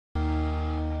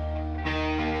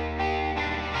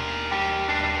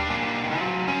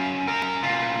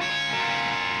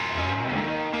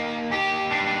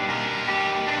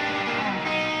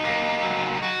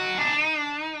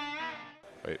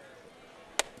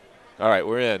All right,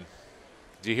 we're in.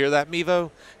 Did you hear that,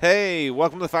 Mevo? Hey,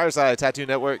 welcome to the Fireside Tattoo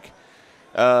Network.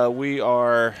 We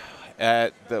are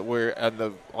we're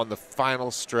on the final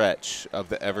stretch of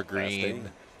the Evergreen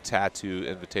Tattoo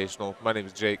Invitational. My name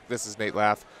is Jake. This is Nate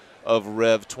Laff of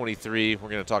REV23. We're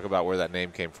going to talk about where that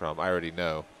name came from. I already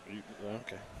know.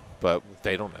 Okay. But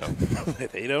they don't know.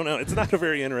 They don't know. It's not a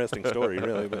very interesting story,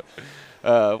 really. But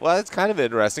well, it's kind of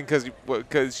interesting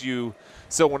because you.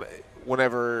 So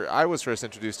whenever I was first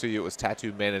introduced to you, it was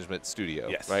Tattoo Management Studio,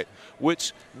 yes. right?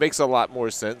 Which makes a lot more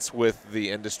sense with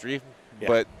the industry. Yeah.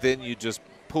 But then you just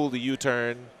pulled a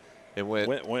U-turn and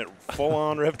went full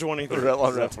on REV23.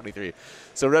 REV23.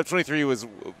 So REV23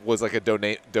 was like a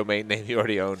domain name you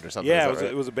already owned or something. Yeah, right?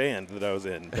 it was a band that I was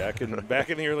in back in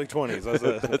the early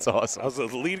 20s. That's awesome. I was the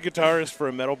lead guitarist for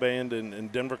a metal band in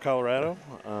Denver, Colorado.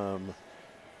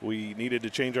 We needed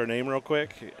to change our name real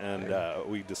quick, and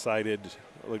we decided,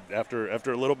 like, after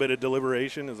a little bit of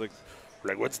deliberation, it's like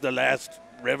what's the last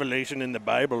revelation in the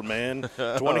Bible, man?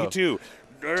 22.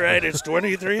 All right, it's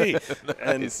 23.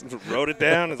 Nice. And wrote it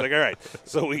down. It's like, all right.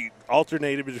 So we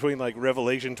alternated between like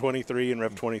Revelation 23 and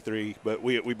REV23, but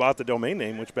we bought the domain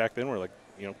name, which back then were like,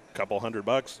 a couple $100,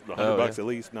 $100 at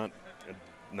least, not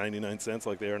 99 cents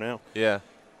like they are now. Yeah.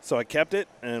 So I kept it,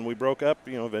 and we broke up,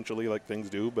 eventually like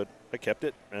things do, but I kept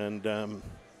it. And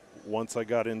once I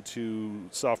got into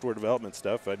software development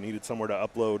stuff, I needed somewhere to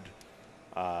upload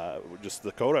just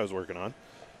the code I was working on.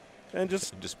 And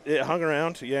just it hung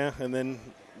around, yeah. And then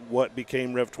what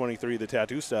became REV23, the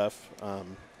tattoo stuff,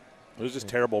 it was just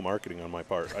terrible marketing on my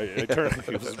part. It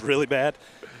was really bad.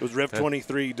 It was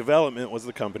REV23 Development was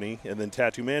the company, and then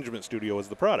Tattoo Management Studio was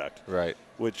the product. Right.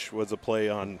 Which was a play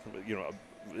on,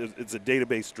 it's a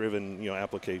database-driven,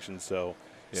 application. So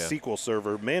SQL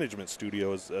Server Management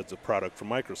Studio is a product from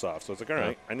Microsoft. So it's like, all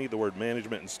right, I need the word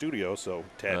management and studio, so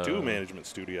Tattoo Management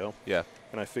Studio. Yeah.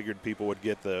 And I figured people would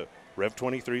get the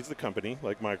REV23 is the company,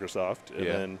 like Microsoft, and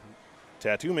then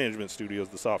Tattoo Management Studio is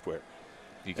the software.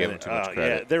 You gave them too much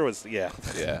credit. Yeah, there was,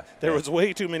 there was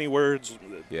way too many words.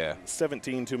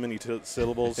 17 too many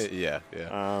syllables.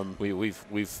 We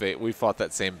fought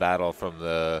that same battle from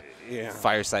the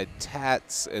Fireside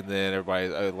Tats, and then everybody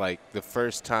like the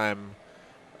first time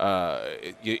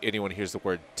anyone hears the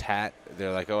word tat,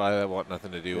 they're like, oh, I want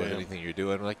nothing to do with anything you're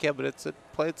doing. I'm like, yeah, but it's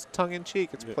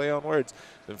tongue-in-cheek. It's a play on words.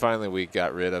 And finally we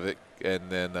got rid of it. And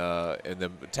then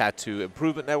Tattoo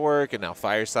Improvement Network, and now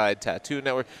Fireside Tattoo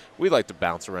Network. We like to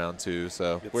bounce around, too,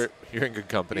 so you're in good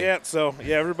company. Yeah, so,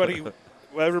 everybody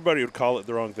would call it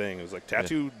the wrong thing. It was like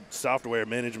Tattoo Software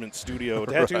Management Studio,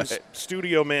 Tattoo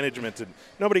Studio Management, and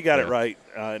nobody got it right.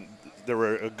 There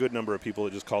were a good number of people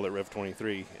that just called it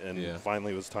REV23, and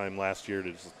finally it was time last year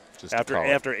to just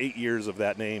after 8 years of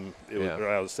that name,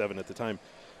 I was 7 at the time,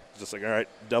 just like, all right,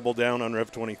 double down on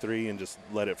REV23 and just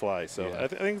let it fly. So I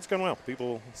think it's gone well.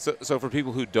 So for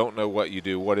people who don't know what you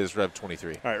do, what is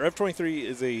REV23? All right, REV23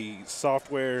 is a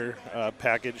software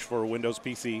package for Windows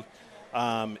PC.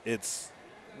 It's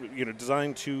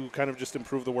designed to kind of just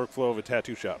improve the workflow of a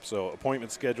tattoo shop. So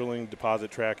appointment scheduling, deposit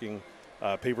tracking,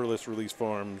 paperless release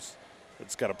forms.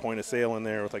 It's got a point of sale in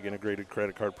there with like integrated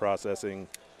credit card processing,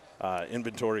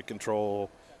 inventory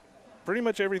control, pretty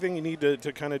much everything you need to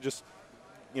kind of just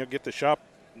get the shop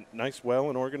nice, well,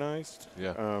 and organized.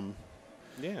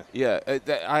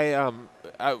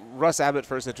 Russ Abbott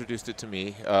first introduced it to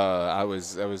me. I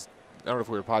don't know if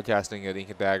we were podcasting at Ink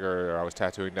and Dagger or I was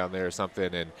tattooing down there or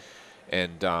something, and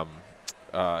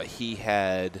he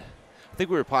had, I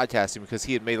think we were podcasting because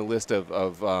he had made a list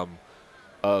of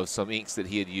some inks that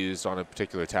he had used on a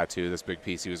particular tattoo, this big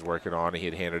piece he was working on, and he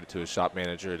had handed it to his shop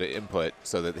manager to input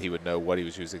so that he would know what he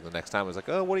was using the next time. I was like,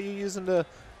 oh, what are you using to,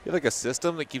 you have like a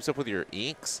system that keeps up with your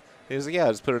inks? And he was like, yeah,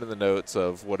 just put it in the notes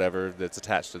of whatever that's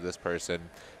attached to this person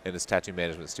in his Tattoo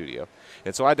Management Studio.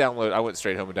 And so I went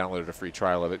straight home and downloaded a free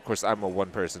trial of it. Of course, I'm a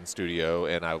one-person studio,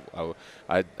 and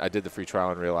I did the free trial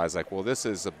and realized, like, well, this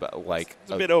is about, like,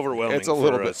 it's a bit overwhelming. It's a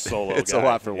little bit solo. It's guy. A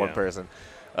lot for one person.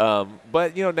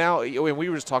 But now, and we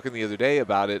were just talking the other day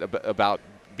about it, about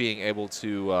being able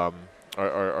to,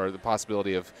 or the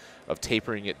possibility of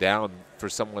tapering it down for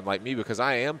someone like me, because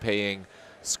I am paying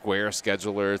Square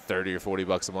Scheduler $30 or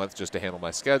 $40 a month just to handle my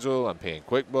schedule. I'm paying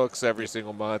QuickBooks every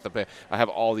single month. I have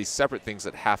all these separate things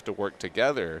that have to work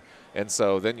together, and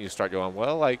so then you start going,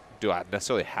 well, like, do I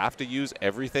necessarily have to use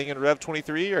everything in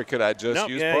REV23, or could I just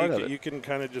use part of it? You can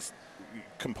kind of just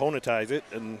componentize it,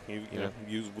 and you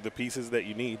use the pieces that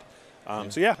you need.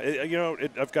 So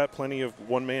I've got plenty of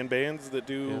one-man bands that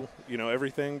do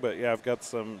everything, but I've got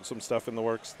some stuff in the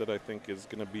works that I think is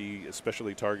going to be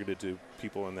especially targeted to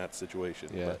people in that situation.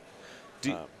 Yeah.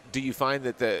 Do you find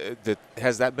that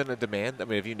has that been a demand? I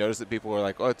mean, have you noticed that people are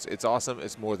like, oh, it's awesome,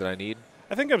 it's more than I need?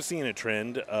 I think I'm seeing a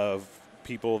trend of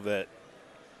people that,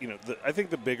 I think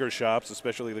the bigger shops,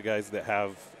 especially the guys that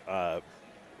have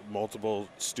multiple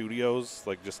studios,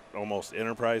 like just almost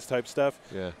enterprise type stuff.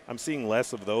 Yeah. I'm seeing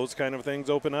less of those kind of things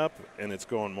open up, and it's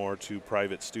going more to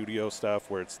private studio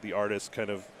stuff where it's the artist kind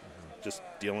of just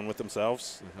dealing with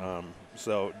themselves.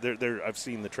 So I've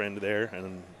seen the trend there, and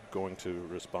I'm going to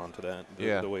respond to that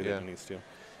the way that it needs to.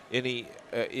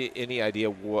 Any idea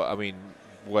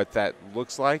what that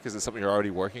looks like? Is it something you're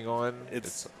already working on?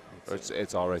 It's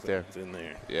all right there. It's in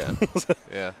there. Yeah.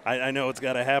 Yeah. I know it's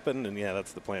got to happen, and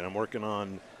that's the plan. I'm working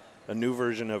on a new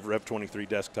version of REV23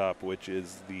 desktop, which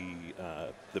is the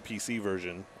PC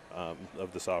version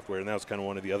of the software, and that was kind of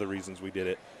one of the other reasons we did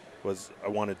it. Was I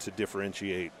wanted to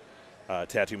differentiate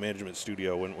Tattoo Management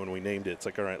Studio when we named it. It's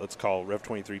like, all right, let's call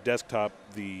REV23 desktop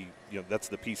that's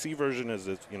the PC version, as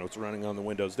it's running on the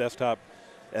Windows desktop,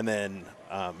 and then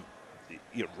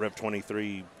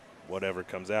REV23 whatever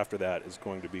comes after that is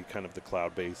going to be kind of the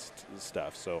cloud-based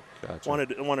stuff. So gotcha.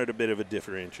 wanted a bit of a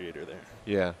differentiator there.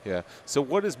 Yeah, yeah. So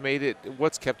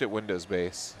what's kept it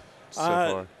Windows-based so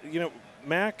far?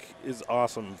 Mac is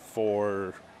awesome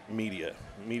for media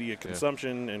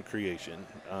consumption and creation.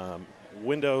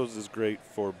 Windows is great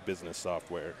for business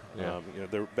software. Yeah.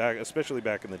 They're back, especially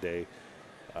back in the day.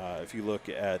 If you look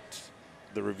at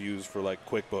the reviews for like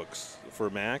QuickBooks for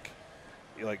Mac,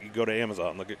 you go to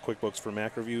Amazon, look at QuickBooks for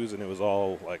Mac reviews, and it was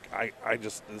all like,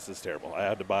 this is terrible. I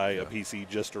had to buy a PC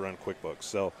just to run QuickBooks.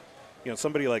 So,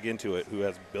 somebody like Intuit who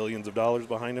has billions of dollars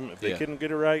behind them, if they couldn't get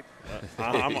it right,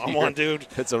 I'm one dude.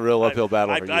 It's a real uphill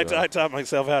battle for you. I taught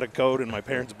myself how to code in my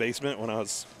parents' basement when I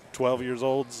was 12 years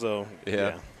old. So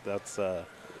that's.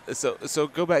 So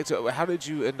go back to how did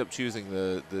you end up choosing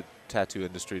the tattoo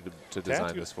industry to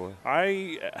design this for?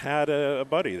 I had a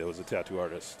buddy that was a tattoo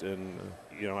artist, and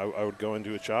I would go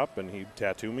into a shop and he'd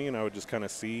tattoo me, and I would just kind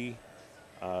of see,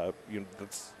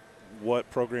 that's what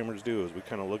programmers do is we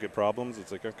kind of look at problems.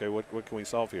 It's like, okay, what can we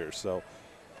solve here? So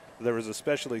there was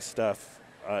especially stuff.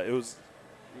 It was,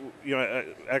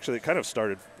 actually it kind of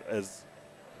started as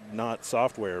not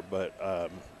software, but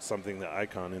something that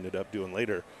Icon ended up doing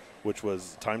later, which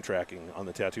was time tracking on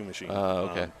the tattoo machine.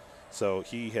 Okay. So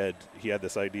he had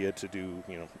this idea to do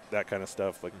that kind of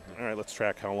stuff. Like, all right, let's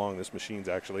track how long this machine's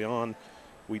actually on.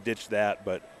 We ditched that,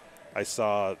 but I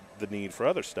saw the need for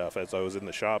other stuff as I was in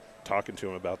the shop talking to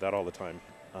him about that all the time.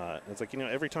 And it's like,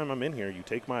 every time I'm in here, you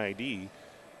take my ID,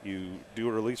 you do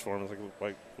a release form. It's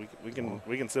like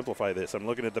we can simplify this. I'm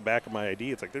looking at the back of my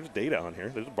ID. It's like there's data on here.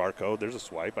 There's a barcode. There's a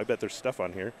swipe. I bet there's stuff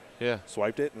on here. Yeah.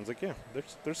 Swiped it, and it's like,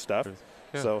 there's stuff.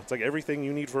 Yeah. So it's like everything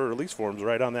you need for a release form is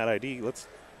right on that ID. Let's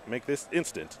make this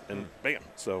instant, and bam.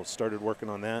 So started working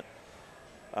on that,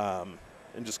 and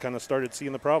just kind of started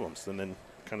seeing the problems, and then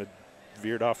kind of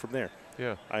veered off from there.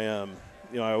 Yeah. I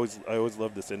I always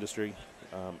loved this industry.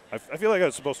 I feel like I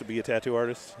was supposed to be a tattoo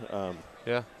artist.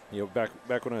 Yeah.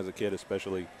 Back when I was a kid,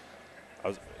 especially,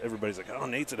 everybody's like, "Oh,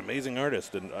 Nate's an amazing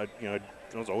artist," and I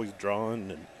was always drawing,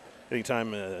 and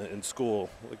anytime in school,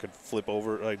 I could flip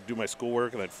over, I'd do my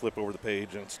schoolwork, and I'd flip over the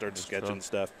page and start sketching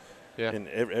stuff. Yeah. And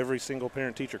every single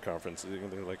parent-teacher conference,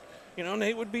 they're like,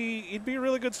 Nate he'd be a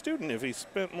really good student if he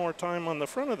spent more time on the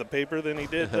front of the paper than he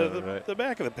did the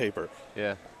back of the paper.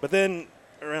 Yeah. But then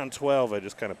around 12, I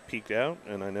just kind of peaked out,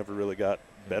 and I never really got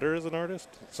better as an artist.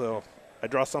 So I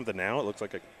draw something now. It looks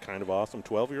like a kind of awesome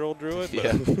 12-year-old drew it.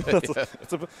 But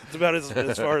it's about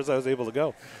as far as I was able to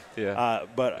go. Yeah.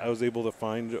 But I was able to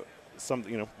find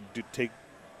something,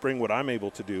 bring what I'm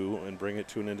able to do and bring it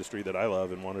to an industry that I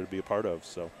love and wanted to be a part of.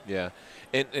 So yeah,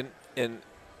 and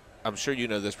I'm sure you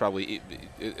know this probably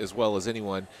as well as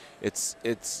anyone. It's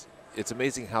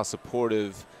amazing how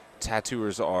supportive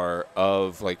tattooers are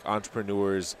of like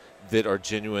entrepreneurs that are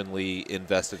genuinely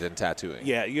invested in tattooing.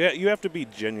 Yeah, you have to be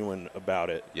genuine about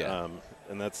it. Yeah,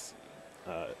 and that's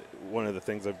one of the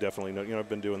things I've definitely known. I've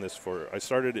been doing this I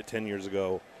started it 10 years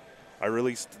ago. I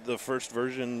released the first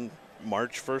version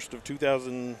March 1st of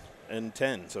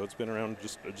 2010, so it's been around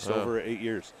just over 8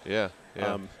 years. Yeah.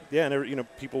 And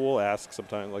people will ask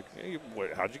sometimes, like, hey,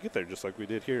 how'd you get there? Just like we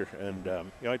did here, and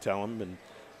I tell them, and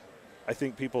I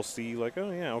think people see like, oh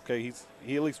yeah, okay,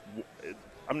 he at least.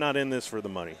 I'm not in this for the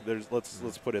money.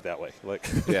 Let's put it that way. Like,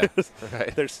 yeah,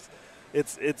 right. It's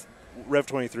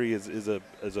REV23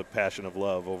 is a passion of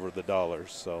love over the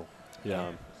dollars. So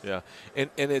yeah,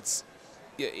 and it's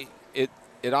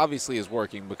it obviously is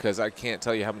working because I can't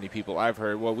tell you how many people I've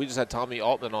heard. Well, we just had Tommy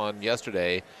Altman on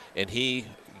yesterday, and he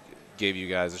gave you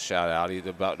guys a shout out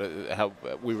about how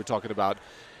we were talking about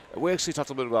We actually talked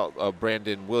a little bit about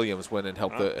Brandon Williams went and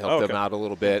helped them out a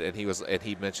little bit, and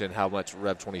he mentioned how much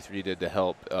REV23 did to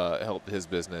help his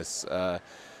business.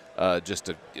 Just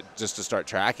to start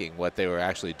tracking what they were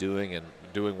actually doing and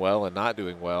doing well and not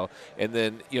doing well. And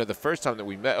then, the first time that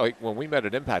we met, like when we met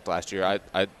at Impact last year,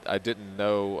 I didn't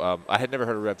know, I had never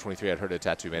heard of REV23. I'd heard of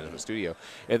Tattoo Management Studio.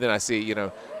 And then I see,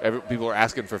 people were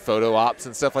asking for photo ops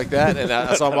and stuff like that. And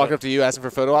I saw him walk up to you asking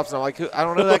for photo ops, and I'm like, I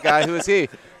don't know that guy. Who is he?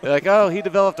 They're like, oh, he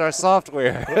developed our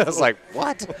software. I was like,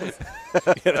 what?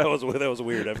 Yeah, that was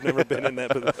weird. I've never been in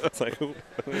that, but it's like, you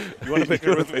want a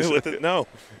picture with it? No.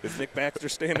 Is Nick Baxter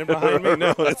standing behind me?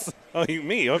 No, it's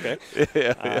me. Okay.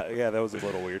 Yeah, that was a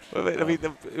little weird.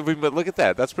 But look at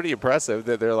that. That's pretty impressive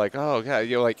that they're like, oh, God,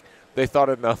 like they thought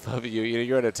enough of you.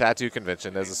 You're at a tattoo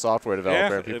convention as a software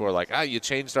developer, and people are like, you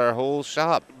changed our whole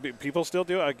shop. People still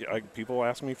do. People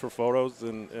ask me for photos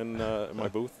in my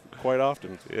booth quite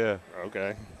often. Yeah.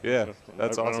 Okay. Yeah,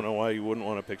 that's awesome. I don't know why you wouldn't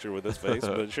want a picture with this face,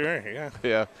 but sure, yeah.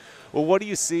 Yeah. Well, what do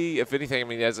you see, if anything? I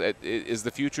mean, is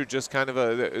the future just kind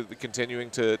of continuing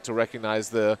to recognize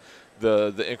the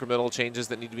incremental changes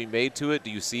that need to be made to it?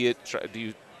 Do you see it?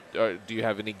 Do you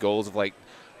have any goals of like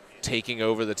taking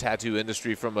over the tattoo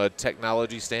industry from a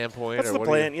technology standpoint? That's the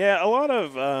plan. Yeah, a lot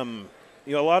of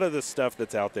a lot of the stuff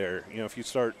that's out there. If you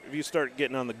start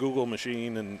getting on the Google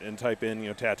machine and type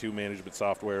in tattoo management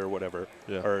software or whatever,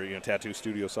 or tattoo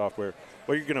studio software,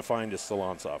 what you're going to find is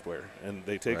salon software. And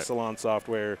they take salon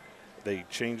software, they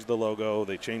change the logo,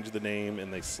 they change the name,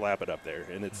 and they slap it up there.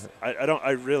 And it's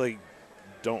I really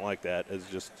don't like that as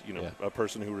just a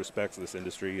person who respects this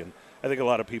industry. And I think a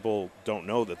lot of people don't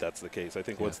know that that's the case. I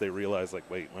think once they realize, like,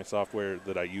 wait, my software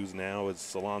that I use now is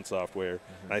salon software,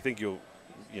 and I think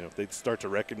they'd start to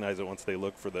recognize it once they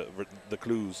look for the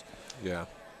clues. Yeah.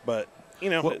 But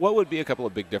what would be a couple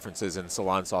of big differences in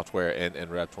salon software and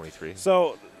REV23?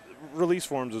 So release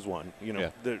forms is one.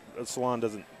 A salon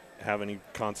doesn't have any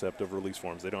concept of release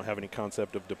forms. They don't have any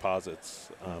concept of deposits.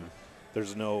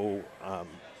 There's no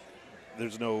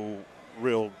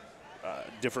real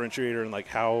differentiator in like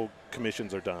how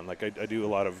commissions are done. Like I do a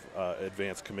lot of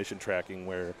advanced commission tracking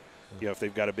where if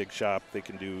they've got a big shop, they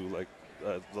can do like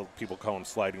people call them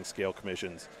sliding scale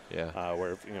commissions.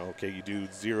 Where you do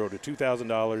 $0 to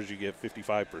 $2,000, you get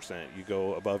 55%. You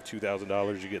go above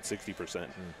 $2,000, you get 60%.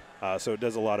 So it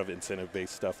does a lot of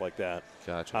incentive-based stuff like that.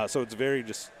 Gotcha. So it's very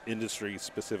just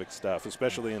industry-specific stuff,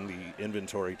 especially in the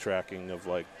inventory tracking of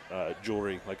like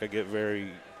jewelry. Like I get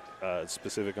very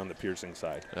specific on the piercing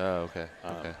side. Oh, okay.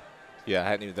 Okay.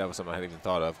 Yeah, that was something I hadn't even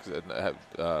thought of because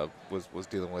I was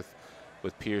dealing with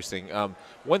piercing.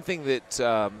 One thing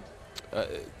that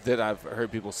that I've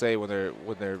heard people say when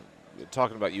they're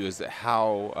talking about you is that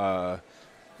how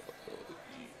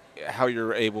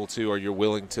you're able to, or you're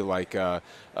willing to like to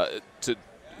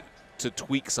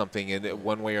tweak something in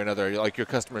one way or another. Like your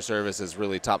customer service is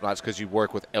really top notch because you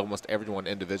work with almost everyone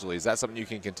individually. Is that something you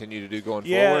can continue to do going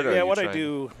forward? Yeah. What I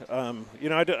do,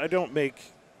 I don't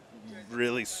make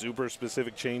really super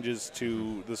specific changes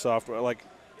to the software. Like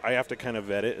I have to kind of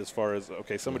vet it as far as,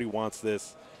 okay, somebody wants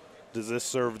this. Does this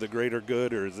serve the greater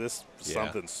good, or is this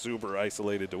something super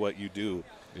isolated to what you do?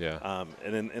 Yeah.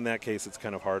 And in that case, it's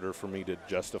kind of harder for me to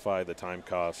justify the time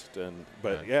cost.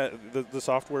 But the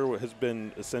software has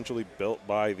been essentially built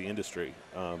by the industry.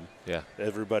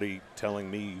 Everybody telling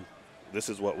me this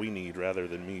is what we need rather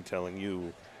than me telling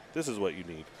you this is what you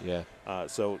need. Yeah.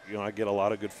 So I get a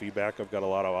lot of good feedback. I've got a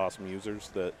lot of awesome users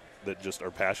that just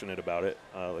are passionate about it,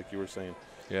 like you were saying.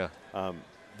 Yeah.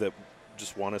 That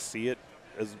just want to see it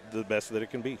as the best that it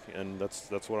can be, and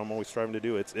that's what I'm always striving to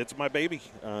do. It's my baby.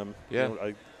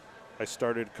 I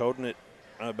started coding it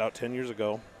about 10 years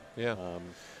ago. Yeah.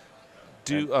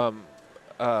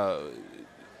 I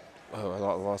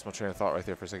lost my train of thought right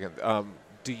there for a second.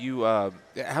 Do you?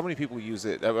 How many people use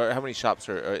it? Or how many shops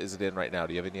is it in right now?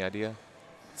 Do you have any idea?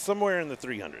 Somewhere in the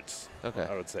 300s. Okay.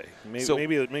 I would say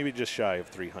maybe just shy of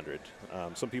 300.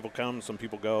 Some people come, some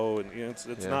people go, and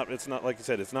it's not like you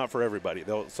said. It's not for everybody.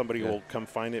 Somebody will come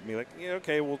find it and be like, yeah,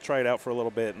 okay, we'll try it out for a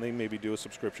little bit, and they maybe do a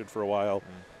subscription for a while.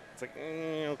 It's like,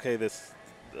 okay, this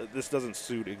doesn't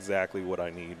suit exactly what I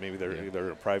need. Maybe they're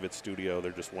a private studio.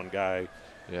 They're just one guy.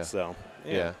 Yeah. So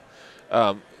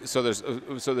so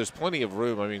there's plenty of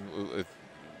room. I mean,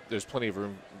 there's plenty of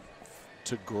room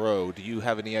to grow. Do you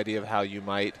have any idea of how you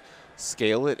might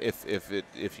scale it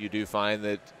if you do find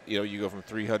that you go from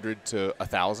 300 to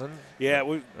 1,000? Yeah,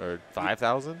 or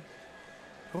 5,000?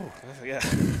 Oh, yeah.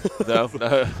 No.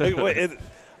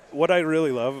 What I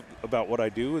really love about what I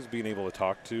do is being able to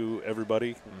talk to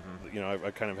everybody.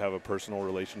 I kind of have a personal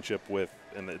relationship with,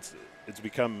 and it's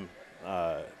become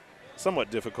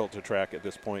somewhat difficult to track at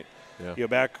this point.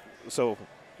 Yeah.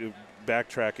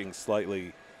 Backtracking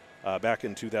slightly, back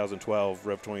in 2012,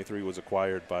 REV23 was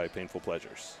acquired by Painful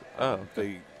Pleasures. Oh,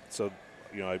 okay.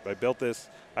 I built this.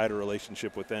 I had a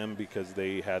relationship with them because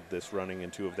they had this running in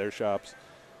 2 of their shops,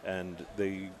 and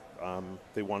they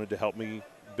wanted to help me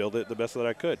build it the best that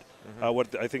I could.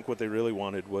 I think what they really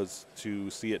wanted was to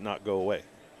see it not go away,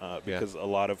 because a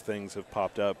lot of things have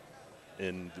popped up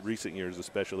in recent years,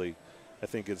 especially. I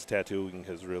think as tattooing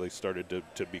has really started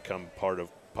to become part of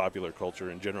popular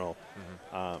culture in general.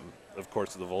 Of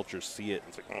course, the vultures see it and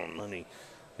it's like, oh, money.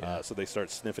 So they start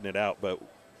sniffing it out. But,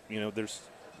 there's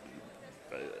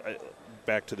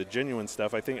back to the genuine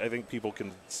stuff. I think people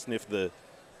can sniff the,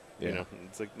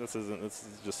 it's like this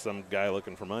is just some guy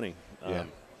looking for money.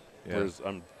 Whereas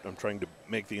I'm trying to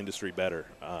make the industry better.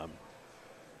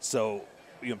 So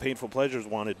Painful Pleasures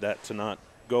wanted that to not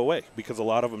go away, because a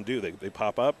lot of them do. They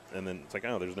pop up and then it's like,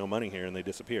 oh, there's no money here, and they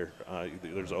disappear.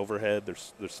 There's overhead.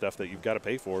 There's stuff that you've got to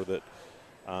pay for that,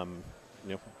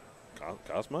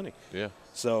 cost money. Yeah.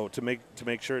 So to make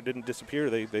sure it didn't disappear,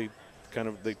 they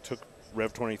took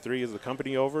REV23 as the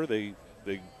company over. They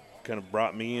kind of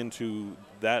brought me into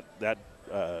that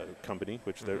company,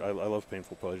 which I love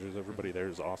Painful Pleasures. Everybody there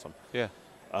is awesome. Yeah.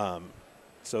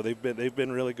 So they've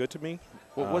been really good to me.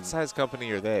 Well, what size company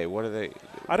are they? What are they?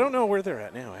 I don't know where they're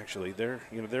at now. Actually,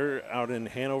 they're out in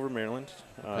Hanover, Maryland.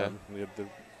 Okay. They're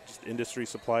just industry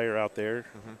supplier out there.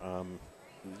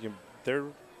 They're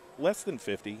less than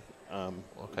 50.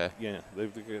 Okay. Yeah,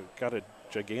 they've got a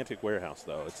gigantic warehouse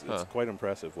though. It's quite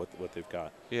impressive what they've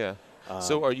got. Yeah.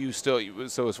 So are you still,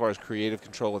 as far as creative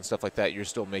control and stuff like that, you're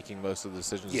still making most of the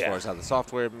decisions as far as how the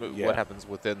software what happens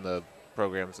within the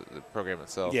program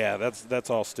itself? Yeah, that's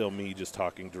all still me just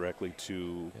talking directly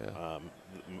to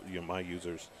my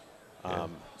users.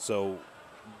 So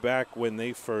back when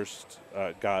they first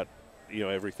got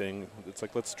everything, it's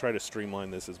like, let's try to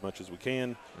streamline this as much as we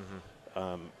can.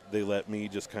 They let me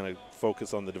just kind of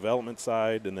focus on the development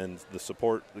side, and then the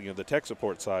support, the tech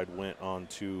support side went on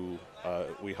to,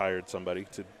 we hired somebody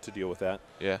to deal with that.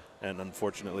 Yeah. And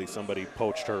unfortunately, somebody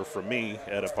poached her from me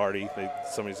at a party.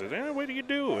 Somebody said, what do you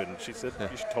do? And she said,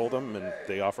 you told them, and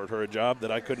they offered her a job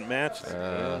that I couldn't match.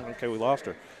 Okay, we lost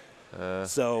her.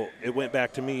 So it went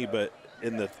back to me, but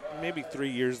in the maybe 3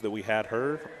 years that we had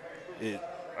her,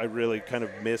 I really kind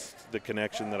of missed the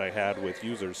connection that I had with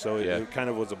users. So it kind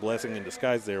of was a blessing in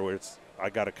disguise there, where I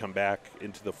got to come back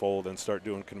into the fold and start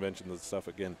doing conventions and stuff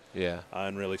again. Yeah.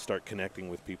 And really start connecting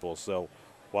with people. So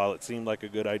while it seemed like a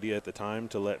good idea at the time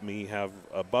to let me have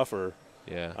a buffer,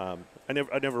 I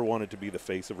never wanted to be the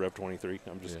face of REV23.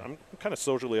 I'm kind of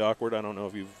socially awkward. I don't know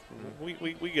if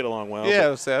we get along well.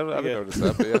 Yeah, I've noticed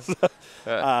that.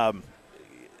 Yeah.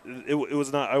 It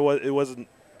was not.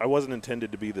 I wasn't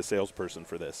intended to be the salesperson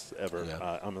for this ever.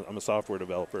 Yeah. I'm a software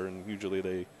developer, and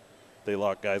usually they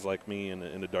lock guys like me in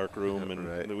a dark room,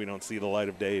 and we don't see the light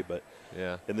of day. But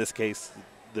in this case,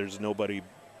 there's nobody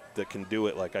that can do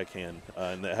it like I can,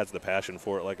 and that has the passion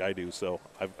for it like I do. So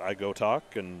I go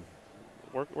talk, and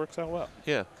works out well.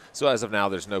 Yeah. So as of now,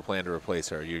 there's no plan to replace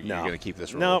her. You're going to keep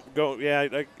this role? No, go. Yeah,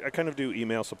 I kind of do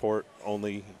email support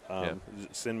only.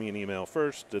 Send me an email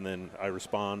first, and then I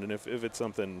respond. And if it's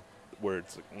something where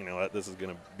it's this is going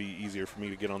to be easier for me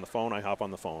to get on the phone, I hop on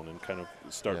the phone and kind of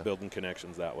start building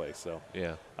connections that way. So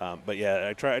but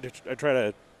I try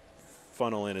to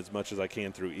funnel in as much as I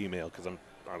can through email, because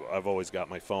I've always got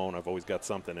my phone, I've always got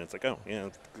something, and it's like, oh yeah,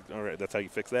 all right, that's how you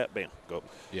fix that, bam, go.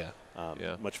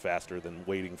 Much faster than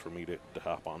waiting for me to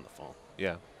hop on the phone.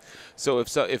 Yeah. So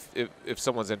if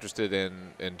someone's interested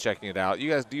in checking it out,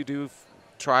 do you do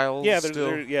trials? Yeah,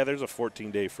 there's a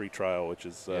 14-day free trial, which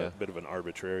is a bit of an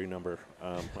arbitrary number.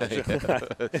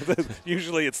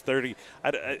 Usually it's 30.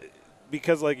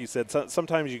 Because like you said,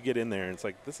 sometimes you get in there and it's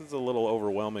like, this is a little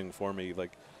overwhelming for me.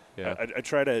 Like, I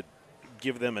try to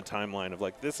give them a timeline of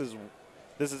like, this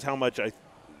is how much I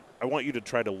want you to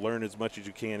try to learn as much as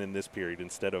you can in this period,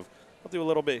 instead of I'll do a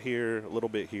little bit here, a little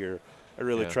bit here. I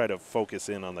really try to focus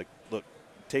in on like, look,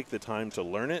 take the time to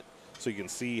learn it, so you can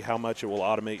see how much it will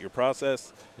automate your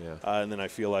process. And then I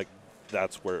feel like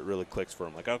that's where it really clicks for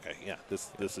them. Like, okay,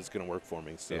 this is going to work for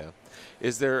me. So.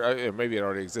 Is there, maybe it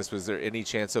already exists, but is there any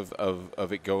chance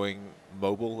of it going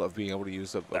mobile, of being able to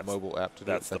use a mobile app to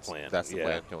do That's the plan. That's the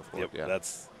plan going forward. Yep.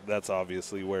 That's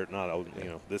obviously where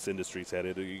this industry's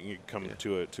headed. You come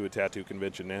to a tattoo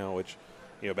convention now, which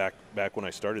back when I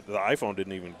started, the iPhone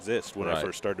didn't even exist when I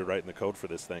first started writing the code for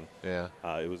this thing.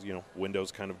 It was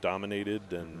Windows kind of dominated,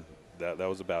 and that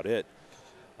was about it.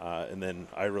 And then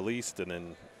I released, and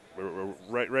then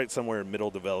right somewhere in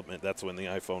middle development. That's when the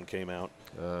iPhone came out.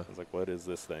 I was like, what is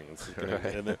this thing?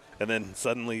 Right. And then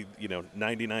suddenly,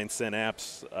 99-cent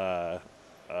apps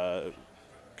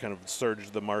kind of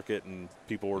surged the market, and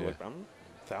people were like,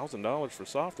 $1,000 for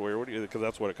software. What do you? Because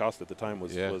that's what it cost at the time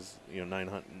was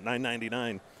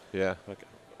 $9.99. Yeah. Like,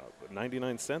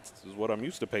 99 cents is what I'm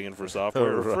used to paying for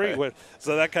software for free.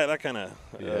 So that kind of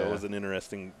was an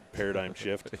interesting paradigm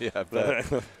shift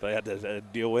that I had to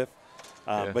deal with.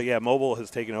 But yeah, mobile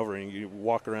has taken over, and you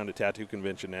walk around a tattoo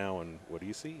convention now, and what do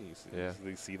you see? You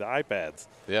see the iPads.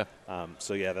 Yeah.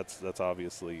 So yeah, that's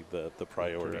obviously the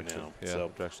priority now. Yeah,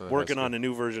 so working on a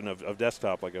new version of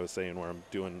desktop, like I was saying, where I'm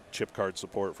doing chip card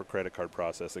support for credit card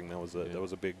processing. That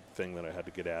was a big thing that I had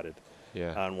to get added.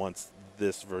 Yeah. And once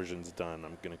this version's done,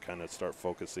 I'm going to kind of start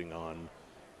focusing on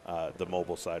the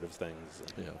mobile side of things.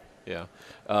 Yeah.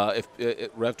 If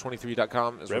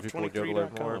REV23.com is where people would go to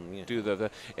learn more. Yeah. Do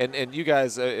and you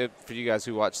guys, for you guys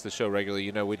who watch the show regularly,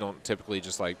 we don't typically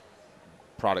just like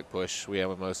product push. We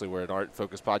have mostly we're an art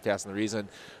focused podcast, and the reason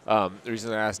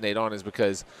I asked Nate on is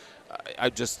because I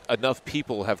just enough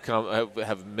people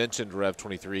have mentioned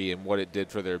Rev23 and what it did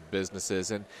for their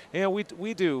businesses, and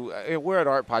we do we're an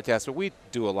art podcast, but we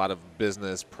do a lot of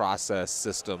business process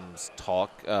systems talk.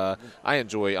 I'm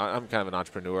kind of an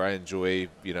entrepreneur. I enjoy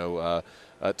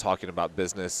talking about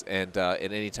business, and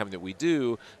any time that we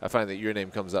do, I find that your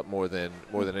name comes up more than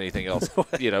anything else.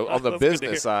 On the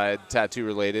business side, tattoo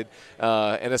related,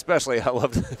 and especially I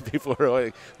love people who are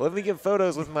like, let me get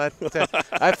photos with my.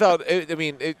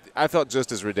 I felt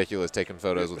just as ridiculous taking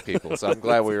photos with people, so I'm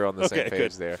glad we were on the same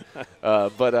page there.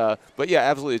 But yeah,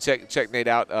 absolutely check Nate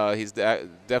out. He's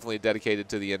definitely dedicated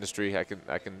to the industry. I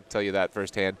can tell you that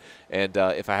firsthand. And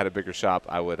if I had a bigger shop,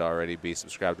 I would already be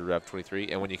subscribed to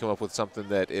Rev23. And when you come up with something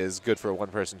that is good for a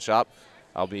one-person shop,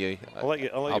 I'll be a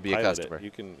customer. It.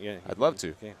 You can, I'd love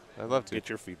to. Yeah. I'd love to get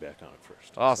your feedback on it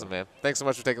first. Awesome, man. Thanks so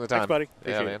much for taking the time. Thanks, buddy.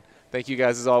 Appreciate man. it. Thank you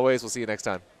guys as always. We'll see you next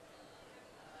time.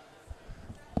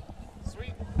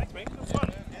 Sweet. Thanks, man. It was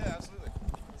fun. Yeah, absolutely.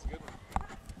 That's a good one.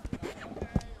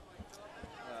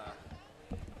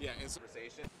 Yeah, it's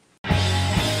conversation.